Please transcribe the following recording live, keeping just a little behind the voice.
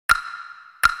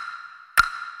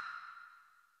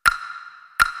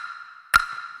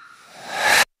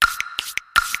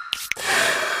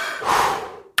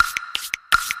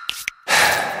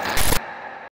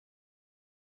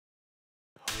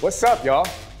What's up, y'all?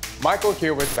 Michael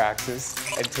here with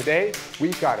VAXIS, and today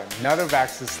we've got another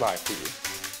VAXIS slide for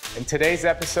you. In today's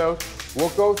episode, we'll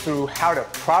go through how to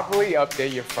properly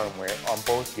update your firmware on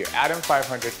both your Atom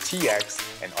 500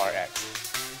 TX and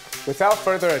RX. Without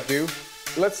further ado,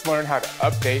 let's learn how to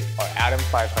update our Atom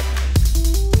 500.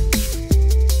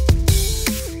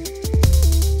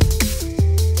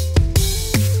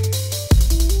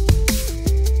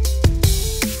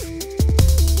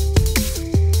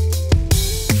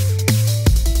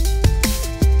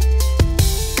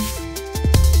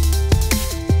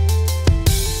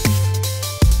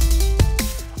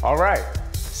 Alright,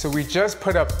 so we just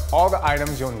put up all the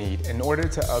items you'll need in order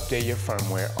to update your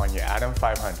firmware on your Atom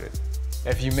 500.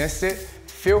 If you missed it,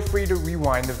 feel free to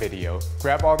rewind the video,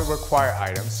 grab all the required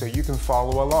items so you can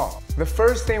follow along. The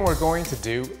first thing we're going to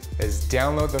do is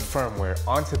download the firmware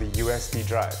onto the USB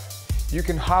drive. You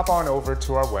can hop on over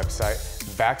to our website,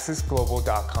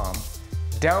 vaxisglobal.com,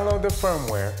 download the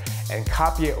firmware, and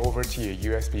copy it over to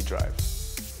your USB drive.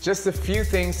 Just a few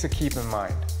things to keep in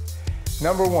mind.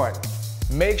 Number one,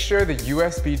 make sure the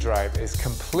USB drive is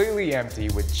completely empty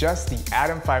with just the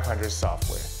Atom 500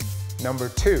 software. Number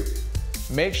two,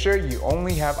 make sure you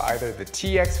only have either the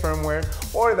TX firmware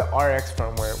or the RX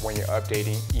firmware when you're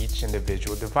updating each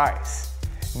individual device.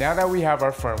 Now that we have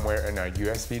our firmware in our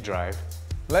USB drive,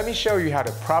 let me show you how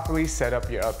to properly set up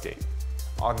your update.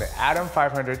 On the Atom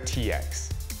 500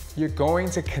 TX, you're going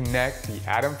to connect the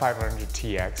Atom 500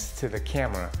 TX to the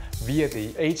camera via the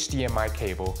HDMI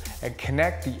cable and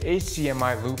connect the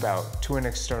HDMI loop out to an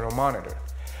external monitor.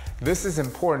 This is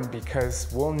important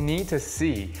because we'll need to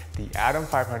see the Atom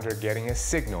 500 getting a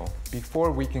signal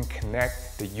before we can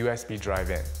connect the USB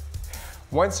drive in.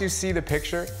 Once you see the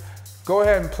picture, go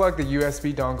ahead and plug the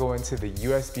USB dongle into the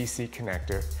USB-C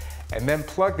connector and then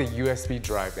plug the USB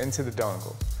drive into the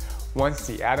dongle. Once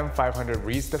the Atom 500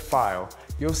 reads the file,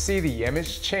 you'll see the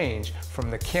image change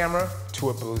from the camera to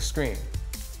a blue screen.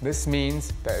 This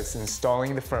means that it's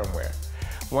installing the firmware.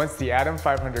 Once the Atom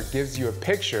 500 gives you a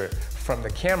picture from the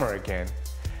camera again,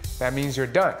 that means you're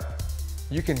done.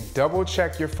 You can double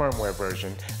check your firmware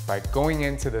version by going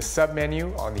into the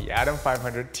submenu on the Atom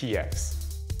 500 TX.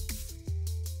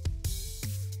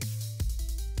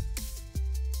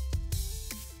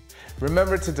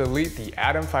 Remember to delete the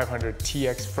Atom 500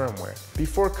 TX firmware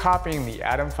before copying the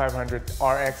Atom 500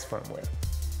 RX firmware.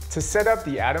 To set up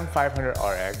the Atom 500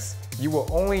 RX, you will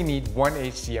only need one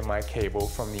HDMI cable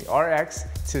from the RX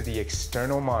to the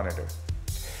external monitor.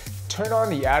 Turn on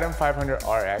the Atom 500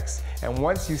 RX, and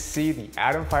once you see the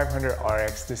Atom 500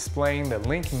 RX displaying the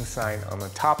linking sign on the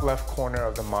top left corner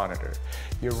of the monitor,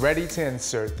 you're ready to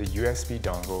insert the USB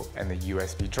dongle and the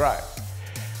USB drive.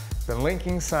 The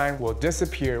linking sign will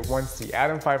disappear once the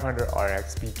Atom 500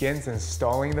 RX begins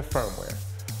installing the firmware.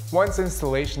 Once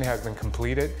installation has been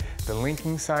completed, the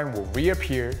linking sign will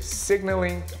reappear,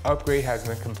 signaling the upgrade has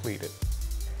been completed.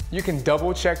 You can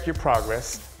double check your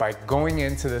progress by going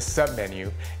into the submenu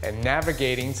and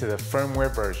navigating to the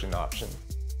firmware version option.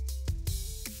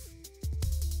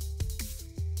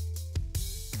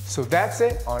 So that's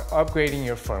it on upgrading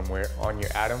your firmware on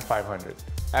your Atom 500.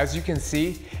 As you can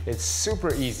see, it's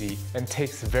super easy and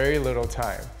takes very little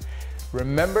time.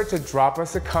 Remember to drop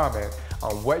us a comment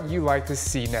on what you'd like to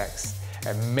see next,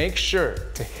 and make sure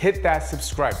to hit that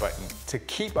subscribe button to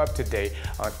keep up to date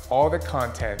on all the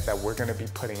content that we're going to be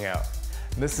putting out.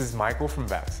 This is Michael from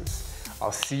VAXIS.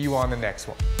 I'll see you on the next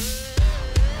one.